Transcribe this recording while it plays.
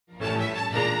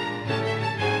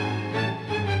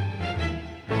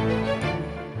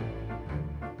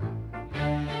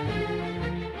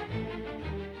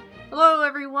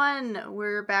everyone!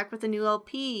 We're back with a new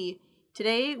LP.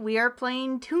 Today we are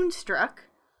playing Toonstruck.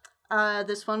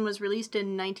 This one was released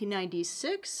in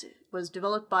 1996, was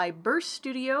developed by Burst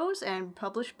Studios, and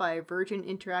published by Virgin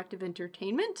Interactive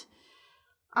Entertainment.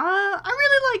 I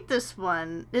really like this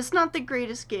one. It's not the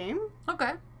greatest game.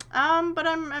 Okay. But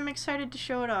I'm excited to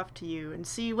show it off to you and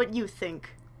see what you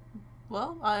think.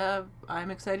 Well, I'm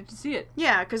excited to see it.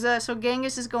 Yeah, because so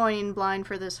Genghis is going blind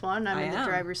for this one. I'm in the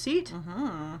driver's seat.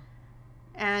 Mm-hmm.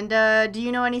 And do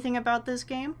you know anything about this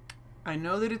game? I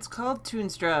know that it's called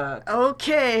Toonstruck.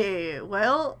 Okay,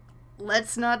 well,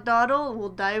 let's not dawdle. We'll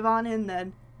dive on in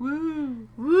then. Woo!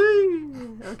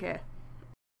 Woo! Okay.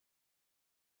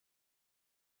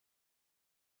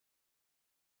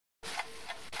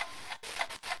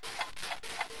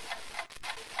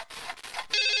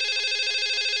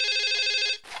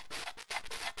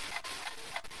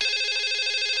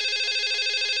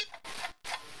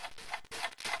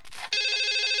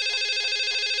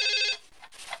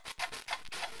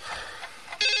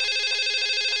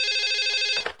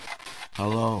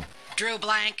 Hello. Drew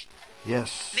Blanc.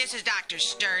 Yes. This is Dr.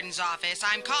 Stern's office.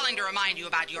 I'm calling to remind you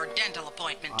about your dental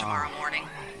appointment tomorrow morning.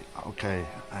 Okay,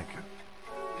 thank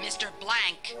you. Mr.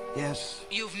 Blanc. Yes.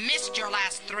 You've missed your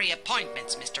last 3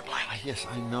 appointments, Mr. Blanc. Yes,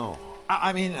 I know.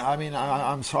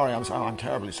 I'm sorry. I'm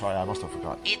terribly sorry. I must have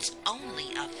forgotten. It's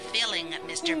only a filling,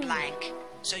 Mr. Blanc.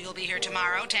 So you'll be here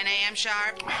tomorrow, 10 a.m.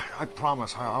 sharp? I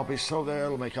promise. I'll be so there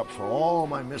it'll make up for all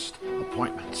my missed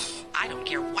appointments. I don't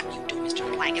care what you do, Mr.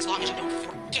 Blanc, as long as you don't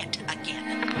forget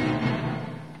again.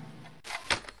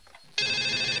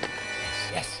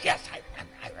 Yes,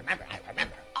 I remember.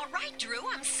 All right, Drew,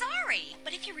 I'm sorry.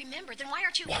 But if you remember, then why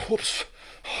aren't you... Whoops.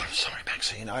 Oh, I'm sorry,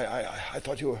 Maxine. I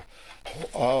thought you were...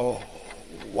 Oh,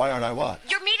 why aren't I what?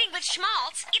 Your meeting with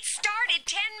Schmaltz, it started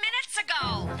 10 minutes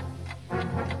ago.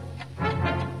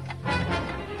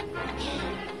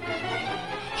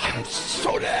 I'm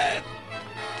so dead.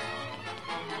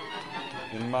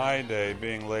 In my day,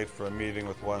 being late for a meeting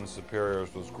with one's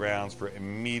superiors was grounds for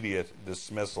immediate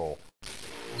dismissal.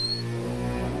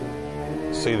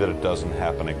 See that it doesn't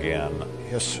happen again.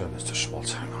 Yes, sir, Mr.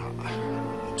 Schmaltz.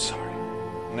 I'm sorry.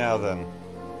 Now then,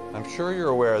 I'm sure you're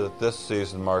aware that this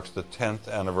season marks the 10th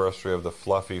anniversary of the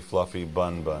Fluffy Fluffy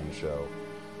Bun Bun show.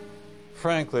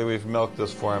 Frankly, we've milked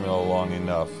this formula long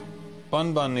enough.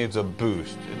 Bun Bun needs a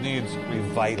boost. It needs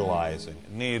revitalizing.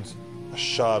 It needs a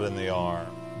shot in the arm.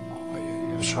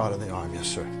 A shot in the arm, yes,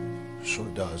 sir. Sure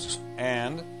does.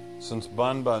 And, since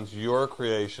Bun Bun's your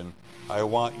creation, I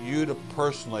want you to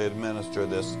personally administer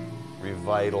this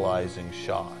revitalizing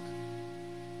shot.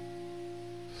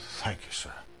 Thank you,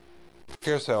 sir.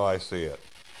 Here's how I see it.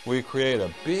 We create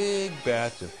a big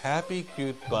batch of happy,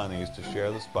 cute bunnies to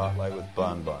share the spotlight with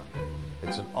Bun Bun.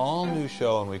 It's an all-new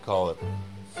show, and we call it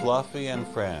Fluffy and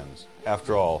Friends.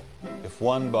 After all, if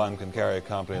one bun can carry a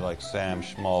company like Sam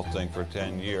Schmaltz for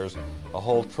 10 years, a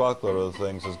whole truckload of the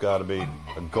things has got to be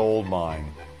a gold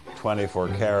mine. 24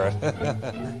 karat.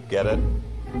 Get it?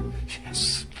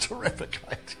 Yes, terrific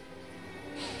idea.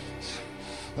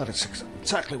 That is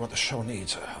exactly what the show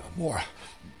needs. More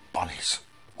bunnies.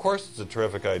 Of course it's a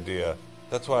terrific idea.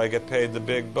 That's why I get paid the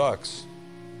big bucks.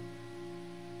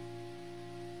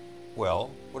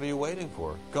 Well, what are you waiting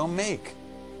for? Go make.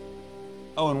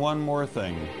 Oh, and one more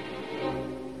thing.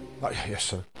 Yes,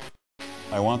 sir.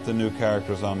 I want the new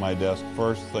characters on my desk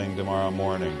first thing tomorrow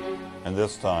morning. And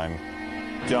this time,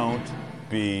 don't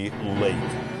be late.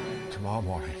 Tomorrow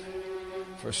morning.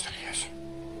 First thing, yes.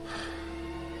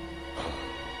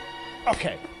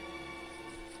 Okay.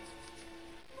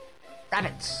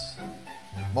 Rabbits.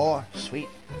 More sweet,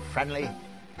 friendly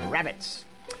rabbits.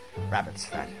 Rabbits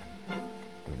that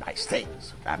do nice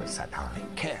things. Rabbits that not only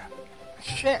care, but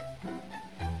share.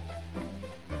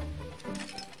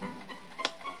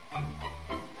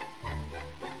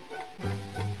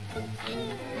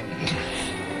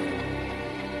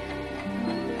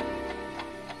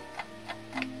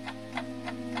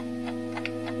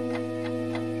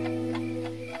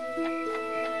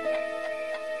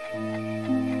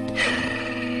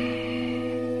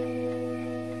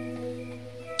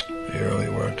 The early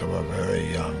work of a very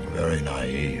young, very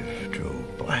naive Drew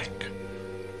Blanc.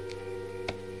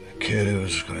 A kid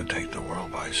who's going to take the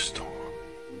world by storm.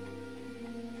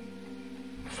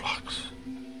 Flux.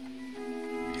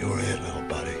 You were it, little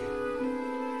buddy.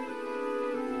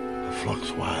 The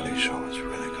Flux Wiley show is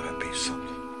really going to be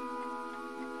something.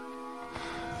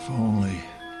 If only...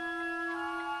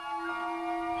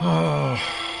 Oh...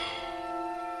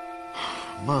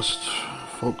 Must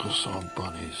focus on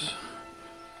bunnies.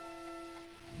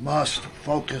 Must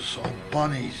focus on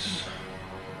bunnies.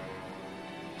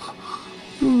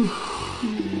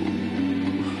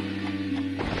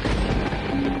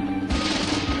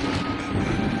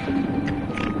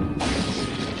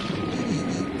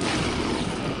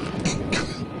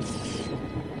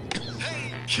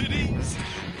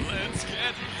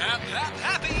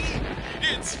 happy!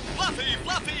 It's Fluffy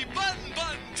Bun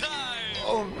Bun time!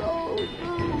 Oh, no,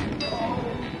 no.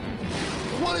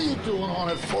 What are you doing on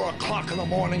at 4 o'clock in the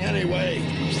morning anyway?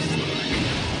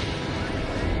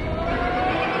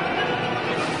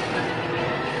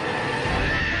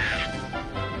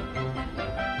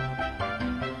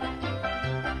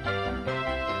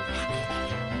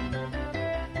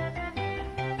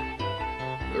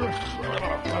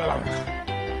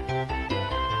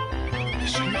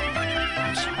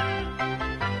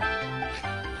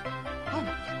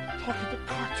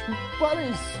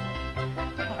 Buddies!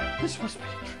 This must be a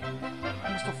dream. I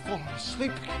must have fallen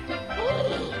asleep again.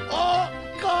 Oh,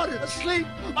 God, asleep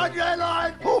on your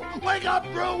line. Oh, wake up,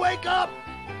 Drew, wake up.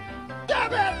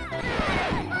 Damn it!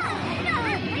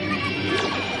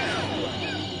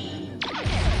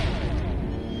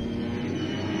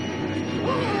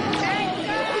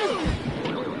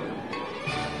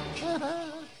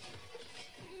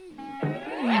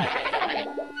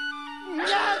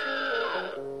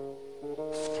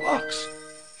 Flux.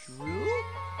 Drew?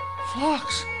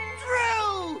 Flux.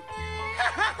 Drew!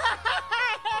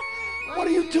 What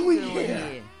are you doing here?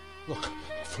 here? Look,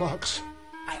 Flux,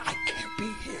 I can't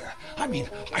be here. I mean,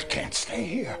 I can't stay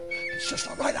here. It's just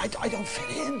not right. I don't fit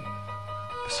in.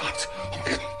 Besides, oh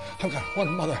my God, I've got one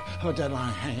mother of a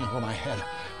deadline hanging over my head,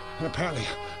 and apparently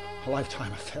a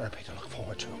lifetime of therapy to look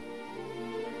forward to.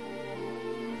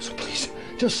 So please,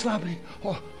 just slap me,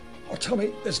 or tell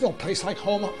me there's no place like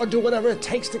home, or do whatever it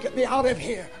takes to get me out of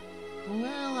here.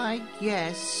 Well, I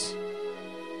guess.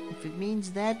 If it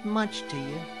means that much to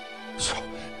you. So,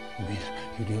 you mean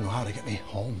you do know how to get me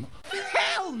home?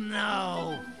 Hell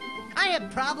no! I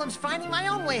had problems finding my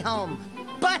own way home.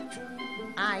 But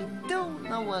I do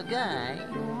know a guy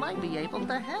who might be able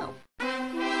to help.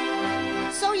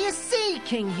 So you see,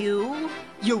 King Hugh,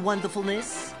 your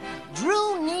wonderfulness,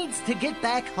 Drew needs to get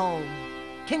back home.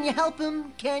 Can you help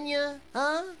him, can you,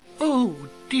 huh? Oh,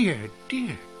 dear,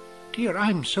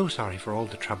 I'm so sorry for all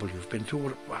the trouble you've been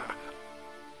through.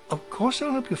 Of course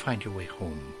I'll help you find your way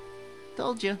home.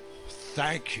 Told you.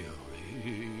 Thank you,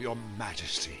 Your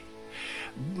Majesty.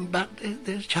 But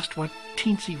there's just one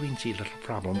teensy-weensy little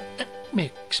problem. Let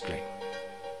me explain.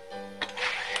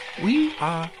 We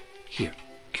are here,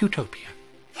 Cutopia.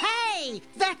 Hey,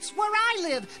 that's where I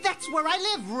live. That's where I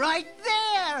live, right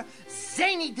there.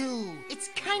 Zany do. It's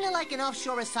kind of like an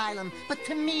offshore asylum, but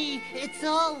to me, it's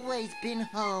always been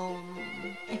home.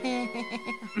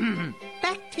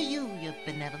 Back to you, your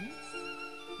benevolence.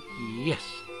 Yes.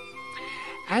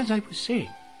 As I was saying,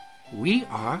 we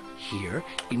are here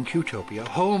in Cutopia,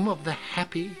 home of the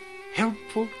happy,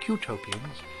 helpful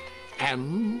Cutopians,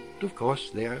 and, of course,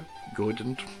 their good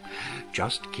and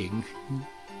just king.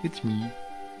 It's me.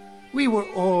 We were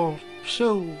all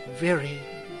so very,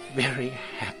 very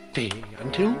happy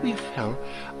until we fell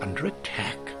under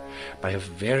attack by a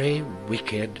very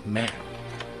wicked man,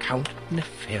 Count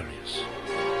Nefarious.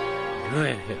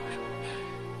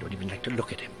 Don't even like to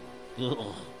look at him.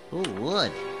 Who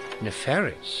would?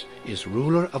 Nefarious is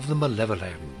ruler of the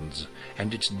Malevolands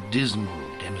and its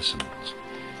dismal denizens.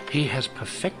 He has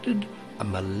perfected a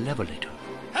malevolator.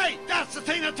 Hey, that's the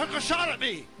thing that took a shot at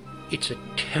me! It's a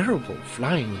terrible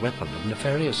flying weapon of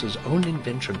Nefarious's own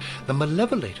invention. The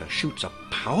malevolator shoots a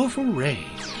powerful ray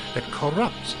that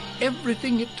corrupts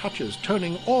everything it touches,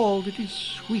 turning all that is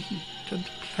sweet and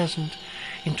pleasant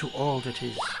into all that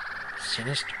is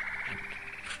sinister and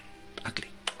ugly.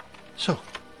 So,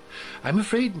 I'm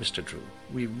afraid, Mr. Drew,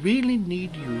 we really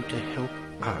need you to help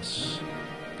us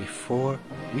before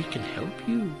we can help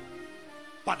you.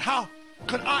 But how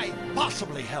could I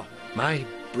possibly help? My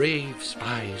brave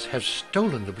spies have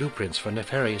stolen the blueprints for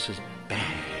Nefarious's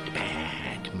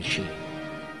bad machine.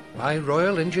 My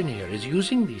royal engineer is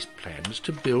using these plans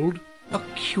to build a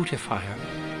cutifier,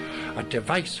 a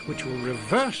device which will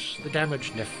reverse the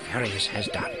damage Nefarious has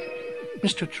done.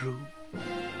 Mr. Drew,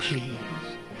 please,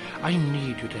 I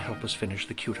need you to help us finish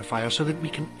the cutifier so that we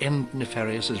can end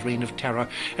Nefarious's reign of terror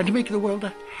and make the world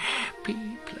a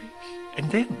happy place.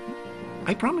 And then,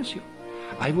 I promise you,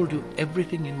 I will do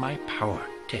everything in my power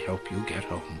to help you get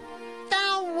home.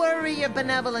 Don't worry, your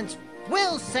benevolence.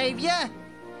 We'll save you.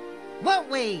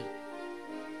 Won't we?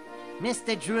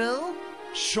 Mr. Drew?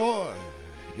 Sure,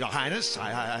 Your Highness.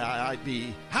 I'd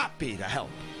be happy to help.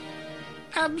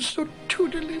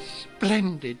 Absolutely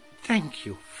splendid. Thank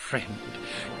you, friend.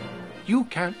 You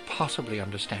can't possibly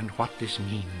understand what this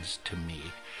means to me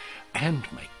and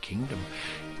my kingdom.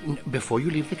 Before you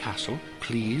leave the castle,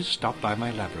 please stop by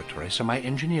my laboratory so my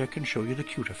engineer can show you the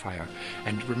cutifier.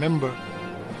 And remember,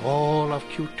 all of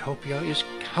Cutopia is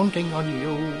counting on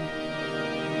you.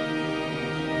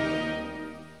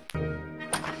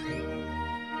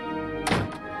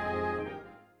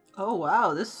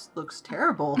 Wow, this looks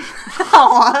terrible.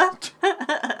 Aw.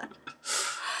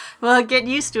 Well, get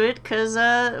used to it, because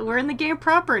we're in the game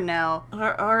proper now.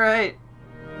 Alright.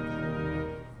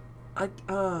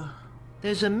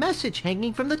 There's a message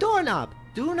hanging from the doorknob.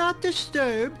 Do not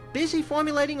disturb. Busy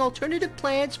formulating alternative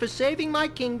plans for saving my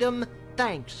kingdom.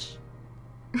 Thanks.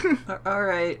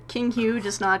 Alright. King Hugh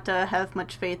does not have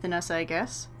much faith in us, I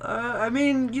guess. I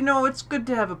mean, you know, it's good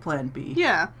to have a plan B.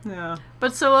 Yeah. Yeah.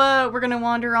 But so, we're gonna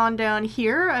wander on down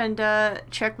here and,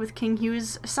 check with King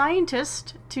Hugh's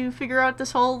scientist to figure out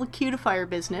this whole Cutopia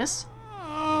business.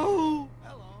 Oh,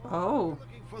 Oh.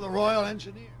 looking for the royal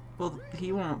engineer. Well,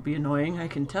 he won't be annoying, I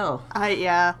can tell.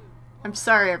 Yeah. I'm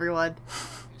sorry, everyone.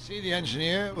 You see the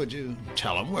engineer? Would you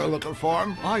tell him we're looking for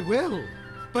him? I will,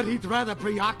 but he's rather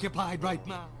preoccupied right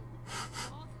now.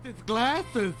 His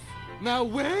glasses. Now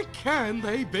where can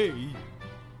they be?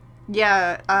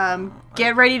 Yeah,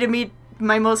 get ready to meet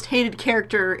my most hated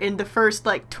character in the first,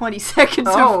 20 seconds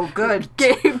of good.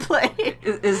 gameplay.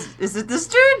 Is it this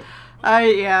dude?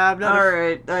 I'm not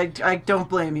Alright, I don't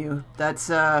blame you. That's,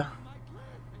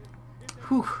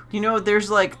 whew. You know,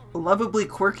 there's, lovably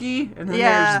quirky, and then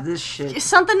there's this shit.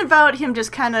 Something about him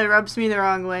just kind of rubs me the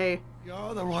wrong way.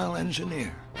 You're the royal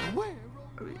engineer. Where?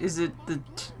 Is it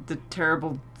the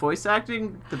terrible voice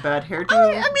acting? The bad hairdo?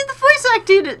 I mean, the voice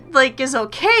acting, is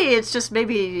okay. It's just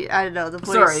maybe, I don't know, the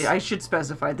voice... Sorry, I should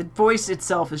specify. The voice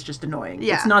itself is just annoying.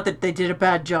 Yeah. It's not that they did a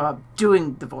bad job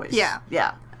doing the voice. Yeah.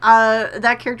 Yeah.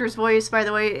 That character's voice, by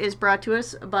the way, is brought to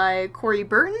us by Corey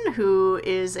Burton, who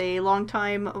is a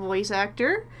longtime voice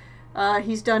actor.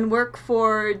 He's done work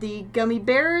for the Gummy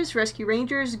Bears, Rescue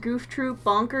Rangers, Goof Troop,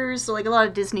 Bonkers, a lot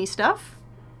of Disney stuff.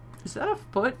 Is that a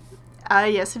foot?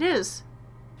 Yes, it is.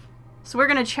 So we're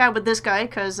gonna chat with this guy,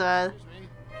 because,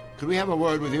 Could we have a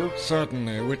word with you?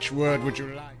 Certainly. Which word would you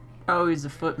like? Oh, he's a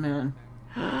footman.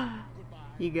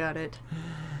 You got it.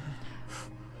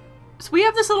 So we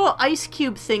have this little ice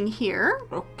cube thing here.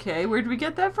 Okay, where did we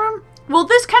get that from? Well,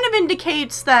 this kind of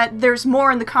indicates that there's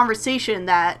more in the conversation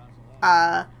that,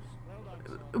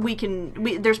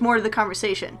 there's more to the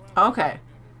conversation. Okay.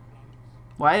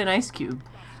 Why an ice cube?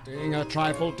 Being a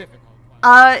trifle difficult.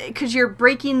 Because you're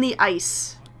breaking the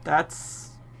ice.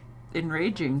 That's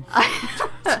enraging.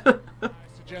 I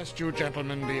suggest you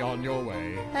gentlemen be on your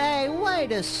way. Hey,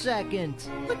 wait a second.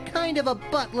 What kind of a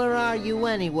butler are you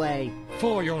anyway?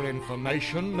 For your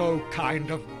information, no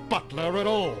kind of butler at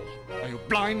all. Are you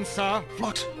blind, sir?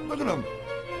 Flux, look at him.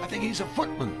 I think he's a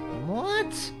footman.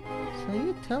 What? So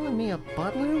you're telling me a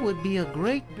butler would be a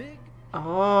great big...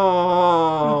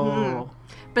 Oh.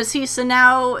 But see, so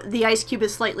now the ice cube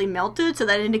is slightly melted, so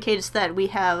that indicates that we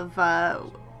have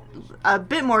a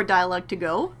bit more dialogue to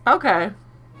go. Okay.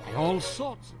 By all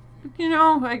sorts. You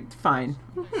know, fine.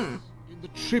 In the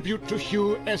Tribute to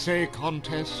Hugh essay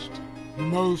contest,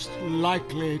 most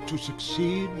likely to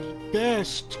succeed,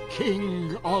 best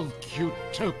king of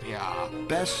Cutopia.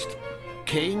 Best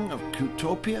king of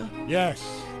Cutopia? Yes,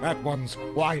 that one's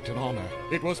quite an honor.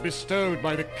 It was bestowed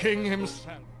by the king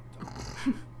himself.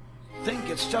 Think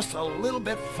it's just a little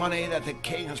bit funny that the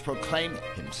king has proclaimed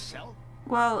himself?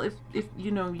 Well, if you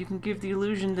know, you can give the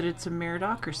illusion that it's a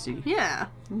meritocracy. Yeah.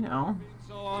 You know.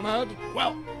 So honored?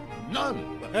 Well,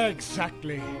 none.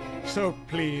 Exactly. So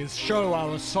please show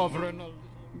our sovereign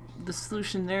The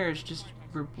solution there is just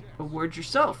award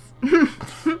yourself.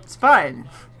 It's fine.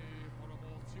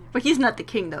 But he's not the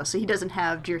king, though, so he doesn't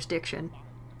have jurisdiction.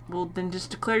 Well, then just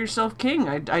declare yourself king.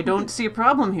 I don't see a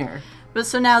problem here. But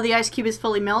so now the ice cube is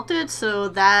fully melted, so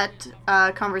that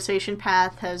conversation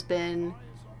path has been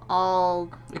all...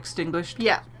 Extinguished?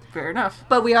 Yeah. Fair enough.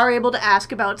 But we are able to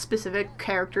ask about specific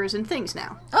characters and things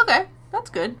now. Okay, that's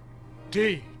good.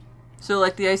 D. So,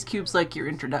 the ice cube's your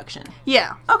introduction.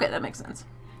 Yeah. Okay, that makes sense.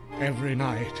 Every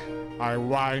night, I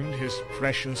wind his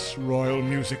precious royal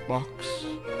music box.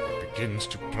 It begins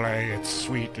to play its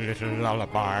sweet little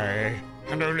lullaby.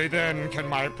 And only then can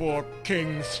my poor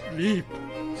king sleep.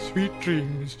 Sweet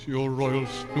dreams, your royal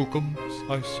snookums,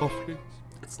 sigh softly.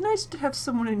 It's nice to have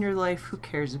someone in your life who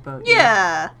cares about you.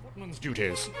 Yeah. Footman's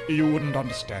duties, you wouldn't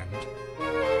understand.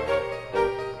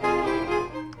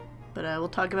 But we'll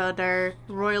talk about our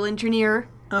royal engineer.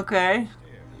 Okay.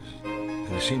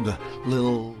 He seemed a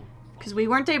little... Because we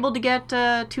weren't able to get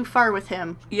too far with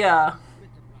him. Yeah.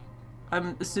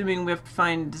 I'm assuming we have to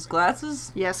find his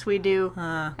glasses? Yes, we do.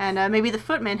 And maybe the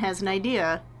footman has an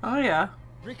idea. Oh, yeah.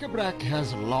 Bric-a-brac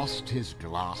has lost his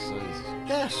glasses.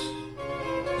 Yes,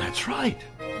 that's right.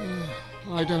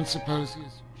 I don't suppose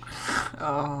he's...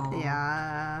 Oh.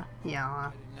 Yeah.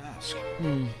 Ask.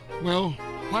 Well,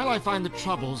 while I find the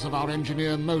troubles of our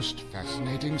engineer most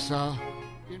fascinating, sir,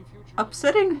 in future...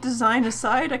 Upsetting design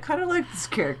aside, I kind of like this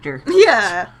character.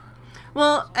 Yeah.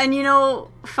 Well, and you know,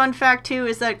 fun fact too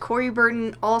is that Corey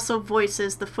Burton also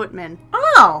voices the Footman.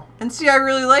 Oh, and see, I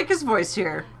really like his voice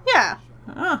here. Yeah.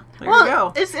 Oh, there we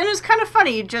go. It's kind of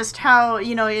funny just how,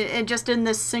 you know, just in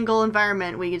this single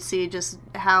environment we could see just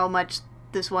how much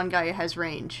this one guy has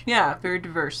range. Yeah, very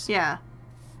diverse. Yeah.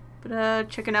 But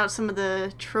checking out some of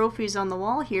the trophies on the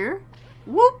wall here.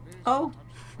 Whoop! Oh.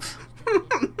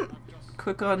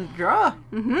 Quick on draw.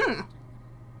 Mm-hmm.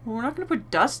 Well, we're not going to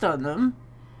put dust on them.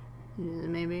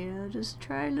 Maybe I'll just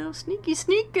try a little sneaky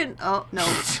sneak and... Oh, no.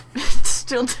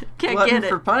 Still can't Glutton get it.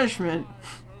 for punishment.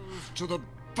 To the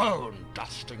bone,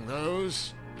 dusting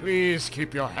those. Please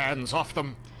keep your hands off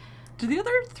them. Do the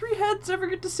other three heads ever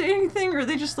get to say anything, or are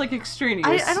they just, like,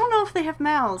 extraneous? I don't know if they have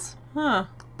mouths. Huh.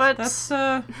 But... That's,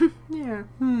 yeah.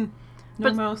 No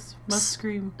But mouth. Must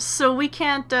scream. So we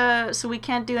can't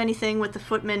do anything with the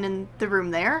Footman in the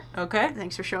room there. Okay.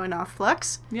 Thanks for showing off,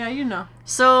 Flux. Yeah, you know.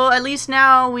 So at least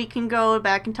now we can go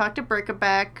back and talk to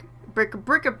Brickaback.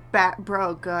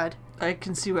 Bro, God. I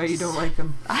can see why you don't like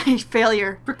him.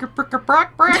 Failure. Brick.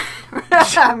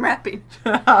 I'm rapping.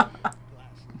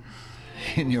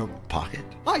 In your pocket?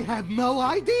 I had no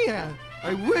idea.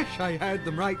 I wish I had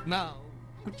them right now.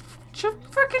 Just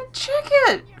freaking check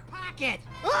it. Pocket.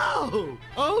 Oh,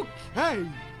 okay.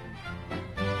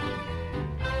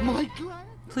 My glass.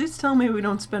 Please tell me we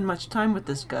don't spend much time with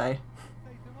this guy.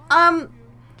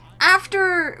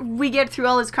 After we get through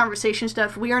all his conversation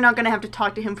stuff, we are not going to have to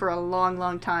talk to him for a long,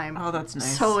 long time. Oh, that's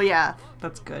nice. So, yeah.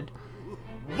 That's good.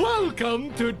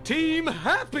 Welcome to Team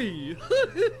Happy.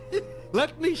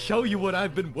 Let me show you what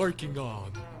I've been working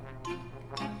on.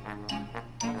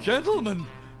 Gentlemen,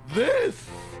 this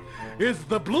is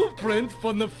the blueprint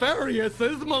for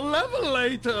Nefarious's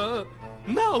Malevolator.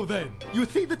 Now then, you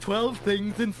see the 12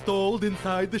 things installed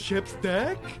inside the ship's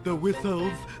deck? The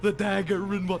whistles, the dagger,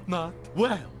 and whatnot?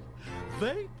 Well,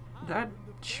 That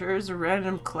sure is a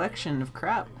random collection of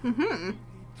crap.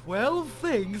 12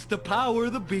 things to power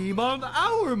the beam on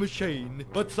our machine.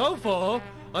 But so far,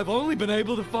 I've only been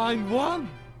able to find one.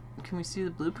 Can we see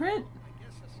the blueprint?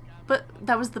 But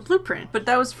that was the blueprint. But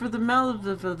that was for the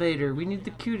Malevolator. We need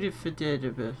the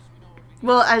Cutopia.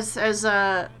 Well, as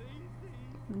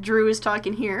Drew is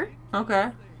talking here.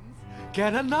 Okay.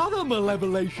 Get another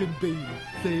malevolation beam.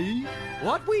 See?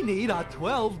 What we need are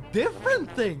 12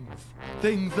 different things.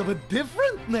 Things of a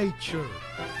different nature.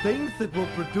 Things that will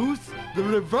produce the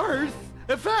reverse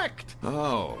effect.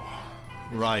 Oh,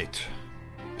 right.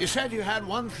 You said you had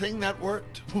one thing that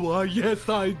worked? Why, yes,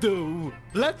 I do.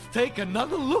 Let's take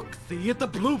another look-see at the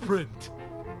blueprint.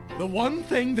 The one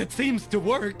thing that seems to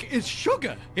work is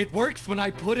sugar. It works when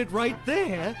I put it right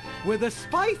there where the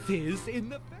spice is in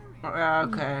the...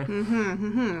 Okay.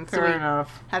 Fair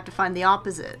enough. Have to find the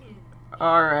opposite.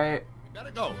 Alright.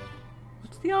 Gotta go.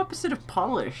 What's the opposite of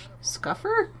polish?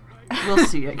 Scuffer? We'll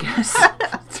see, I guess.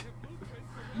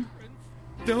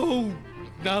 Oh,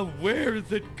 now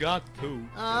where's it got to?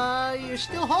 You're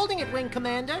still holding it, Wing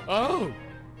Commander. Oh.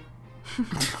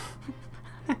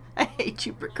 I hate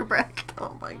you, Brick-a-Brack.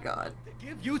 Oh my god.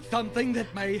 Give you something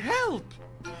that may help.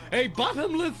 A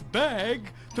bottomless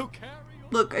bag to carry...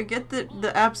 Look, I get that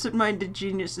the absent-minded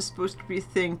genius is supposed to be a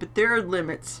thing, but there are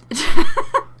limits.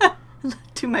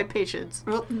 To my patience.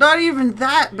 Well, not even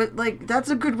that, but, like, that's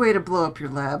a good way to blow up your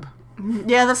lab.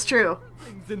 Yeah, that's true.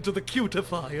 Things into the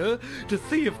Cutopia to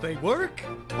see if they work,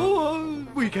 or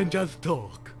we can just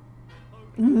talk.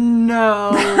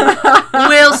 No.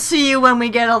 We'll see you when we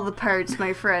get all the parts,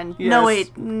 my friend. Yes. No,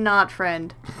 wait, not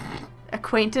friend.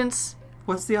 Acquaintance?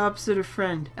 What's the opposite of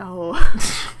friend? Oh.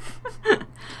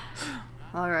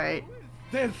 Alright.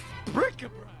 There's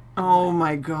bric-a-brac. Oh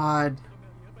my god.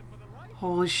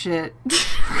 Holy shit.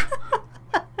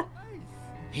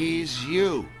 He's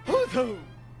you. Who's who?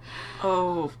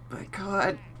 Oh my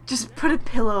god. Just put a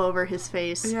pillow over his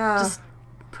face. Yeah. Just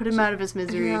put him out of his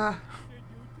misery. Yeah.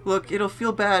 Look, it'll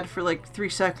feel bad for like 3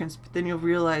 seconds, but then you'll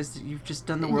realize that you've just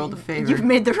done the world a favor. You've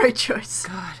made the right choice.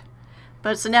 God.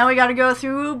 But so now we gotta go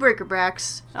through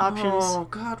Bric-a-Brac's options. Oh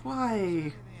god, why?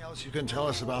 Anything else you can tell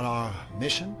us about our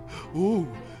mission? Ooh,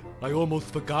 I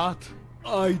almost forgot.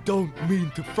 I don't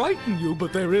mean to frighten you,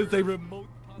 but there is a remote...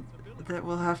 That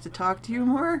we'll have to talk to you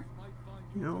more?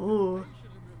 No.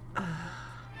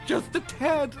 Just a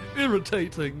tad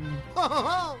irritating.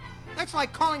 Oh, that's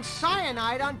like calling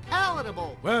cyanide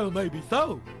unpalatable. Well, maybe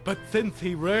so. But since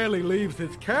he rarely leaves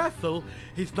his castle,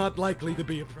 he's not likely to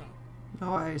be a problem.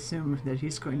 Oh, I assume that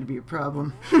he's going to be a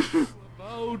problem.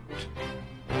 About...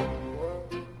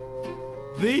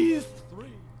 these 3.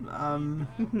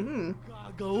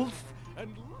 Goggles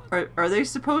and... Are they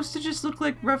supposed to just look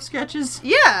like rough sketches?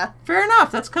 Yeah. Fair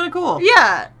enough. That's kind of cool.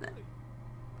 Yeah.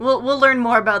 We'll learn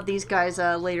more about these guys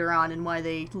later on and why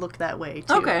they look that way,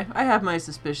 too. Okay, I have my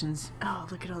suspicions. Oh,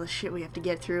 look at all the shit we have to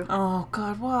get through. Oh,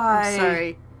 God, why? I'm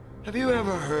sorry. Have you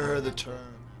ever heard the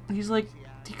term? He's like,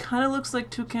 he kind of looks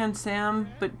like Toucan Sam,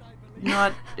 but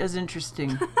not as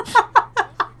interesting.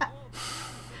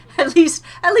 At least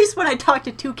when I talk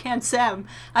to Toucan Sam,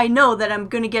 I know that I'm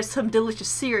gonna get some delicious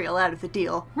cereal out of the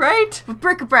deal. Right? With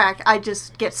bric-a-brac, I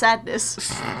just get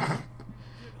sadness.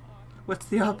 What's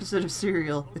the opposite of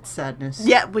cereal? It's sadness.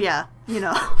 Yeah, well, yeah, you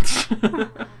know.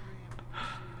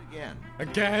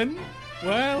 Again?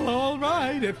 Well, all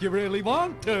right, if you really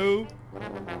want to.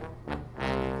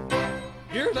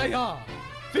 Here they are.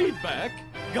 Feedback,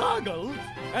 goggles,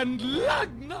 and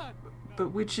lug nut.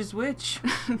 But which is which?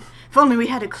 If only we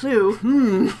had a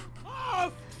clue.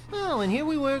 Oh, and here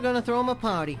we were gonna throw him a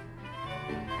party.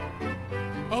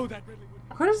 Oh, that really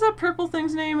would... What is that purple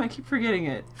thing's name? I keep forgetting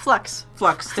it. Flux.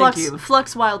 Flux, thank you.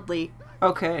 Flux wildly.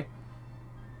 Okay.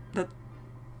 That's...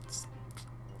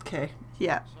 Okay.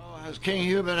 Yeah. So, has King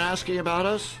Hugh been asking about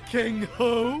us? King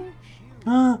who?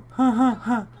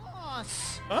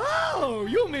 Oh,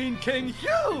 you mean King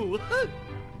Hugh?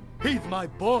 He's my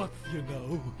boss, you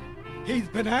know. He's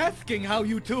been asking how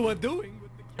you two are doing.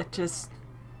 It just...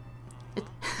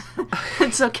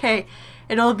 It's okay.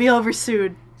 It'll be over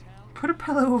soon. Put a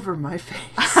pillow over my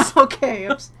face. Okay.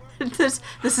 This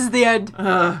is the end.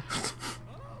 I'm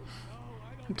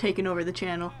taking over the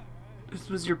channel. This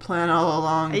was your plan all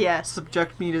along. Yes.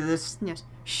 Subject me to this. Yes.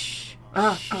 Shh.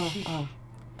 Oh.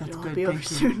 That's It'll good. be over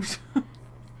Thank soon. you.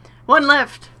 One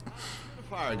left.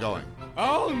 Fire going.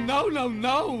 Oh,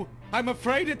 no. I'm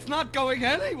afraid it's not going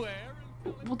anywhere.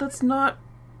 Well, that's not...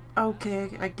 Okay,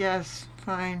 I guess.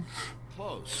 Fine.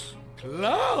 Close.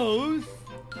 Close?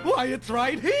 Why, it's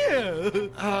right here.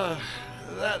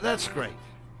 That's great.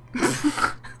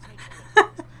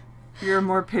 You're a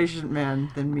more patient man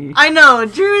than me. I know.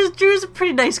 Drew's a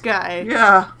pretty nice guy.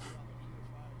 Yeah.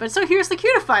 But so here's the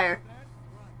cutifier.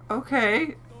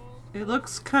 Okay. It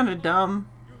looks kind of dumb.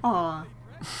 Aw.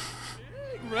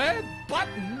 Red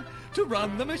button to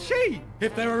run the machine.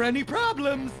 If there are any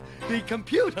problems, the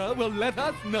computer will let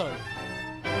us know.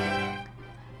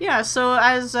 Yeah, so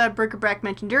as Bric-a-Brac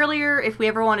mentioned earlier, if we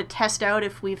ever want to test out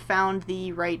if we've found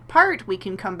the right part, we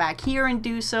can come back here and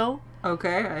do so.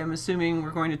 Okay, I am assuming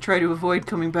we're going to try to avoid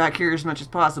coming back here as much as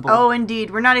possible. Oh, indeed.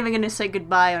 We're not even going to say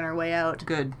goodbye on our way out.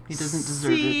 Good. He doesn't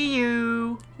deserve it. See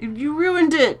you. You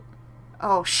ruined it.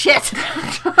 Oh, shit.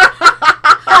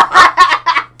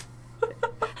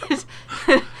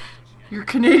 Your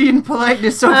Canadian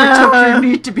politeness overtook your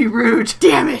need to be rude.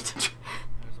 Damn it.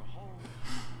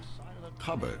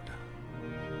 Cupboard.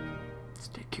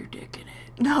 Stick your dick in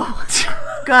it. No.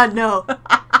 God, no.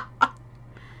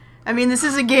 I mean, this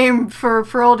is a game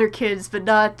for older kids, but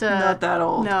not... not that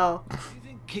old. No. Do you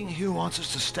think King Hugh wants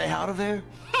us to stay out of there?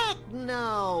 Heck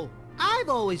no! I've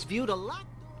always viewed a lot...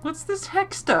 What's this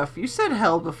heck stuff? You said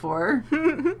hell before.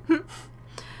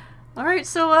 Alright,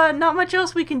 so not much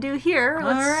else we can do here.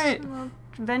 Let's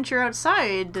venture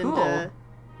outside and... Cool.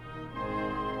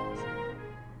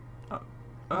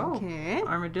 Oh, okay.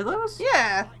 Armadillos?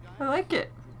 Yeah. I like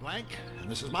it. Blanc, and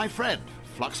this is my friend,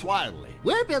 Flux Wildly.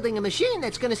 We're building a machine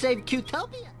that's gonna save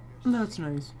Cutopia. That's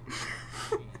nice.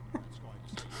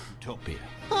 Cutopia.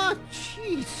 Oh,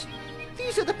 jeez.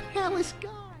 These are the palace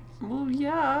guys. Well,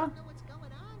 yeah.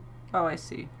 Oh, I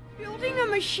see. Building a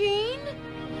machine?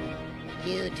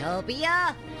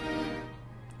 Cutopia?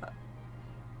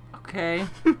 Okay.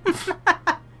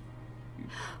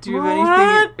 Do you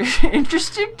have anything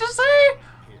interesting to say?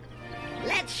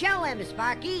 Let's show him,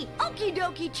 Sparky. Okie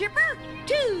dokie, Chipper.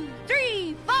 2,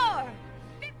 3, 4.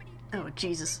 Oh,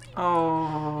 Jesus.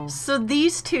 Oh. So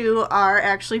these two are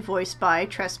actually voiced by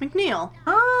Tress MacNeille.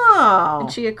 Oh.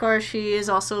 And she, of course, she is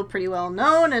also pretty well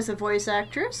known as a voice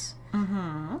actress.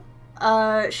 Mm-hmm.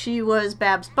 She was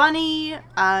Babs Bunny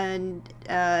and,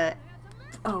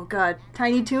 oh god,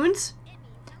 Tiny Toons.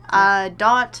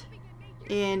 Dot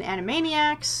in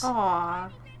Animaniacs.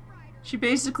 Aww. She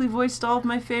basically voiced all of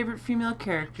my favorite female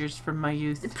characters from my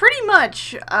youth. Pretty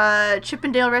much. Chip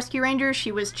and Dale Rescue Rangers,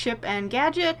 she was Chip and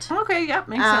Gadget. Okay, yep,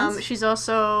 makes sense. She's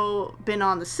also been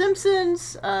on The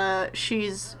Simpsons.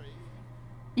 She's,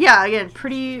 yeah, again,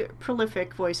 pretty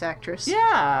prolific voice actress.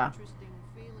 Yeah.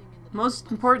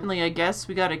 Most importantly, I guess,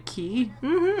 we got a key.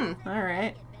 Mm-hmm.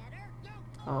 Alright.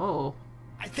 Oh.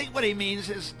 I think what he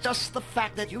means is just the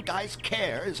fact that you guys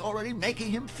care is already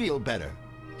making him feel better.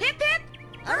 Hip hip!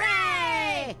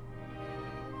 Hooray!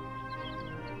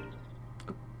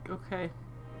 Okay.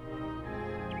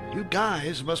 You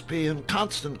guys must be in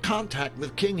constant contact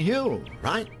with King Hugh,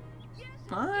 right?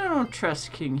 I don't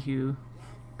trust King Hugh.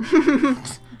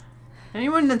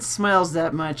 Anyone that smiles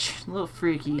that much, a little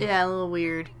freaky. Yeah, a little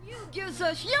weird. You gives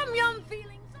us yum-yum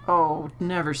feelings. Oh,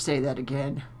 never say that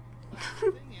again.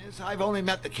 The thing is, I've only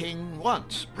met the king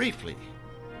once, briefly.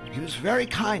 He was very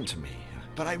kind to me,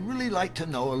 but I really like to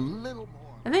know a little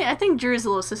more. I think Drew's a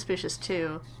little suspicious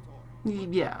too.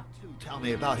 Yeah. Tell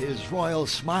me about his royal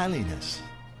smiliness.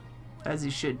 As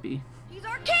he should be. He's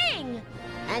our king!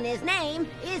 And his name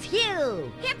is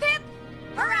Hugh. Hip hip!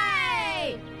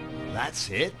 Hooray! That's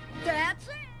it? That's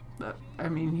it! I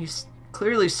mean, he's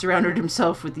clearly surrounded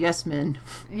himself with yes-men.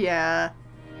 Yeah.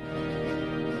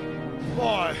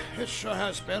 Boy, it sure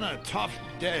has been a tough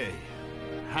day.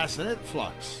 Hasn't it,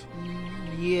 Flux?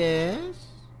 Yes?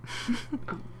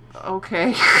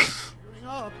 Okay.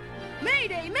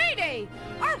 Mayday, mayday!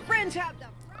 Our friends have the...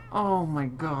 Oh my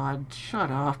god, shut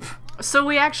up. So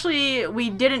we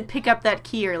didn't pick up that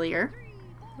key earlier.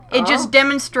 It just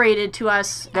demonstrated to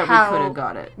us that how... we could have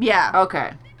got it. Yeah.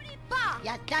 Okay.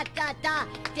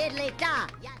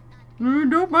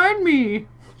 Don't mind me.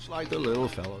 Looks like the little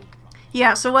fellow.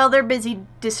 Yeah, so while they're busy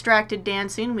distracted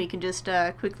dancing, we can just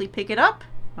quickly pick it up.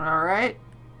 Alright.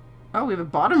 Oh, we have a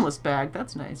bottomless bag.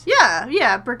 That's nice.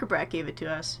 Yeah, Bric-a-Brac gave it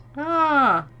to us.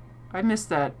 Ah, I missed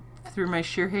that through my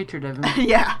sheer hatred of him.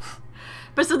 Yeah.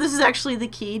 But so this is actually the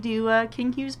key to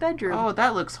King Hugh's bedroom. Oh,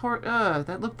 that looks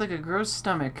that looked like a gross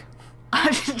stomach.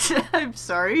 I'm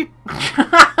sorry. There's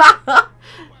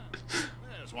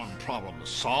one problem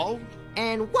solved.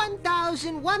 And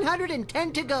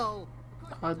 1,110 to go.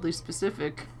 Oddly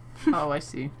specific. Oh, I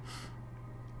see.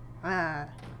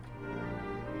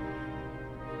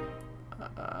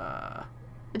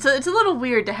 It's a little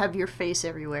weird to have your face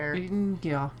everywhere.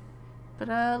 Yeah. But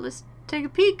let's take a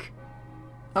peek.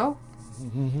 Oh.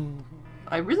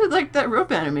 I really like that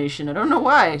rope animation. I don't know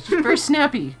why. It's just very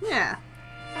snappy. Yeah.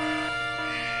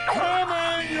 Come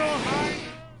on, your highness.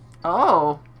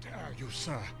 Oh. Dare you,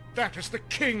 sir? That is the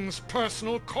king's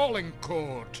personal calling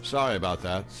cord. Sorry about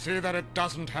that. See that it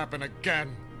doesn't happen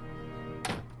again.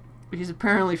 He's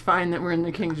apparently fine that we're in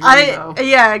the king's room, though.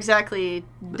 Yeah, exactly.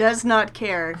 Does not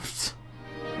care.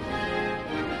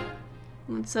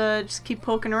 Let's just keep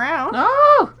poking around.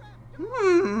 Oh!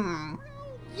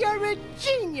 You're a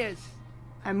genius.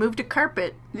 I moved a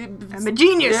carpet. I'm a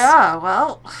genius. Yeah,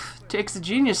 well, takes a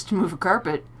genius to move a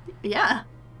carpet. Yeah.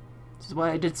 This is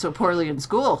why I did so poorly in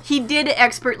school. He did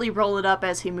expertly roll it up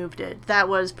as he moved it. That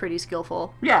was pretty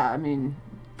skillful. Yeah, I mean,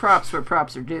 props where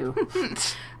props are due.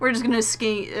 We're just gonna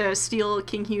steal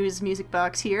King Hugh's music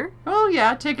box here. Oh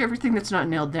yeah, take everything that's not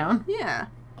nailed down. Yeah.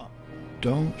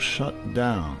 Don't shut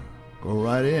down. Go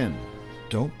right in.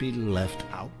 Don't be left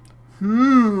out.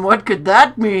 What could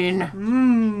that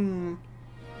mean?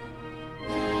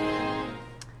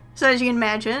 So as you can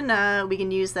imagine, we can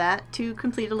use that to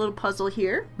complete a little puzzle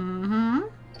here. And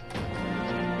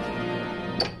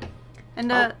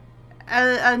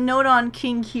a note on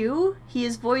King Hugh. He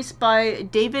is voiced by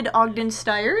David Ogden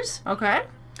Stiers. Okay.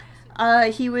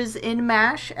 He was in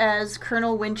MASH as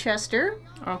Colonel Winchester.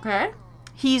 Okay.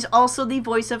 He's also the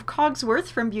voice of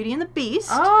Cogsworth from Beauty and the Beast.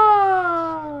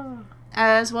 Oh.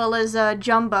 As well as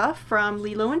Jumba from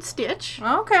Lilo and Stitch.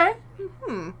 Okay.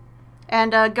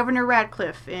 And Governor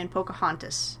Ratcliffe in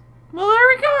Pocahontas. Well, there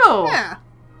we go. Yeah.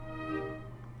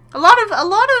 A lot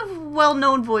of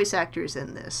well-known voice actors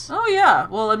in this. Oh yeah.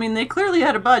 Well, I mean, they clearly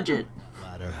had a budget.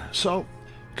 So,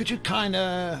 could you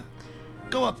kinda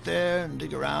go up there and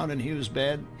dig around in Hugh's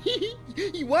bed?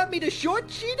 You want me to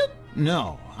short-sheet him?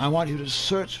 No, I want you to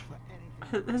search for...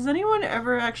 Has anyone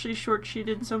ever actually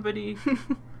short-sheeted somebody?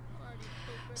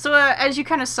 So, as you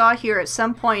kind of saw here, at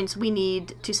some points we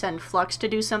need to send Flux to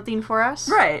do something for us.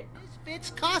 Right. It's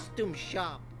costume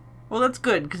shop. Well, that's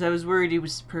good, because I was worried he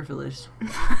was superfluous.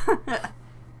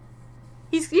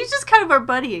 He's just kind of our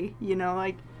buddy, you know,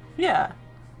 like... Yeah.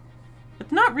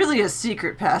 It's not really a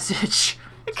secret passage.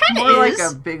 It kind of more is.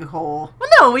 like a big hole. Well,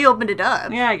 no, we opened it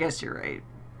up. Yeah, I guess you're right.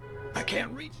 I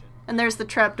can't reach it. And there's the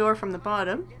trapdoor from the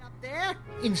bottom. Up there,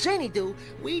 in Xanadu,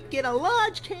 we'd get a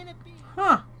large can of beer.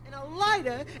 Huh. And a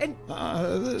lighter, and...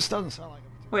 This doesn't sound like...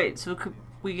 Wait, so could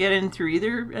we get in through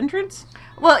either entrance?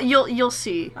 Well, you'll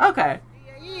see. Okay.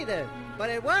 Either, but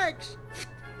it works.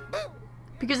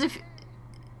 Because if...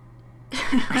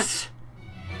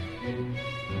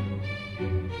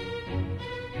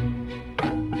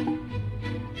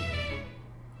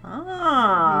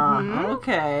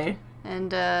 Okay.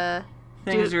 And,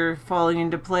 things are falling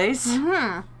into place.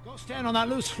 Go stand on that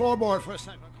loose floorboard for a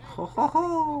second. Ho ho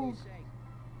ho.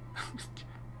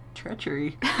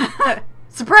 Treachery.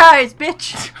 Surprise,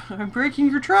 bitch! I'm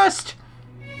breaking your trust.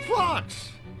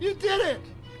 Fox, you did it!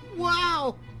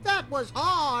 Wow, that was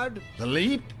hard. The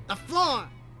leap, the floor.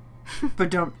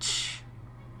 Ba-dum-tsh.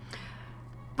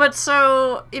 But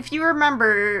so, if you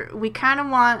remember, we kind of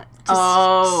want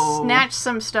to snatch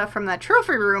some stuff from that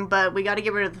trophy room, but we got to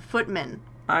get rid of the footman.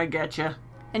 I getcha.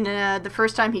 And the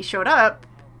first time he showed up...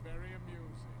 Very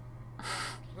amusing.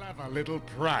 Clever little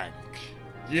prank.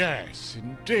 Yes,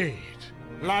 indeed.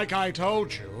 Like I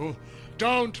told you,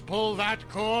 don't pull that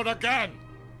cord again.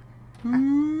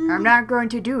 I'm not going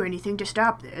to do anything to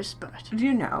stop this, but...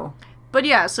 You know. But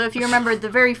yeah, so if you remember, the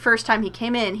very first time he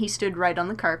came in, he stood right on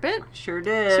the carpet. Sure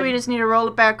did. So we just need to roll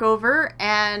it back over,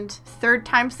 and third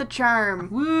time's the charm.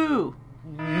 Woo!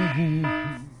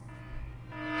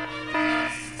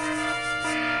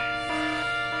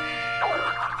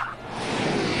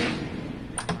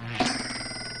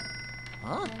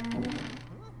 Huh?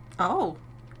 Oh.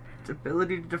 Its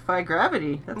ability to defy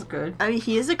gravity. That's good. I mean,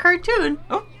 he is a cartoon.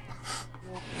 Oh.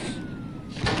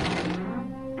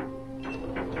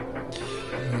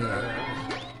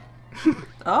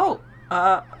 Oh.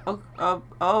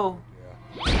 Oh.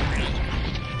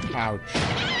 Ouch.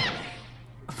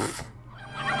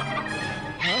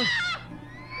 Huh?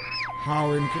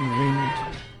 How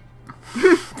inconvenient.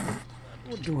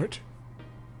 We'll do it.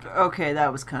 Okay,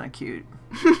 that was kind of cute.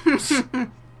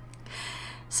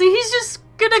 See, he's just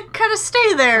gonna kind of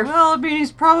stay there. Well, I mean,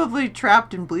 he's probably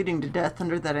trapped and bleeding to death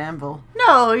under that anvil.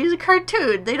 No, he's a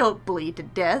cartoon. They don't bleed to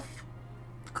death.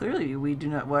 Clearly, we do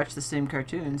not watch the same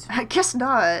cartoons. I guess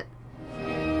not.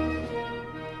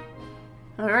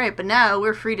 Alright, but now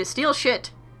we're free to steal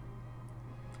shit.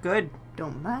 Good.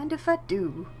 Don't mind if I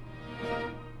do.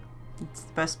 It's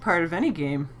the best part of any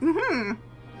game. Mm-hmm.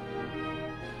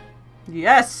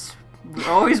 Yes! We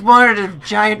always wanted a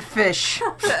giant fish.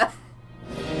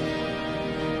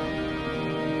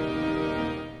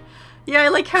 Yeah, I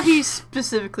like how he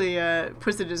specifically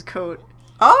puts it in his coat.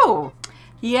 Oh!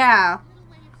 Yeah.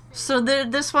 So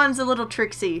this one's a little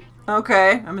tricksy.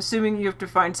 Okay, I'm assuming you have to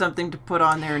find something to put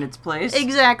on there in its place.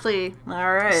 Exactly.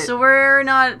 Alright. So we're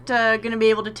not going to be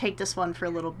able to take this one for a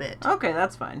little bit. Okay,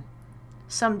 that's fine.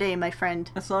 Someday, my friend.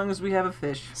 As long as we have a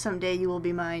fish. Someday you will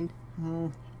be mine.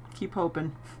 Keep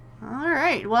hoping.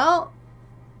 Alright, well,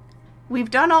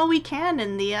 we've done all we can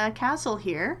in the castle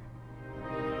here.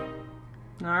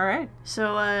 Alright.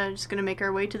 So, just gonna make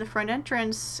our way to the front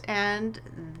entrance, and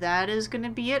that is gonna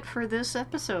be it for this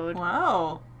episode.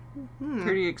 Wow.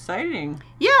 Pretty exciting.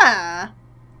 Yeah!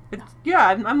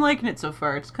 I'm liking it so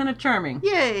far. It's kind of charming.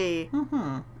 Yay!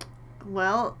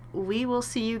 Well, we will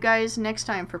see you guys next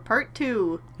time for part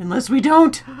 2. Unless we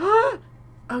don't! Oh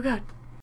god.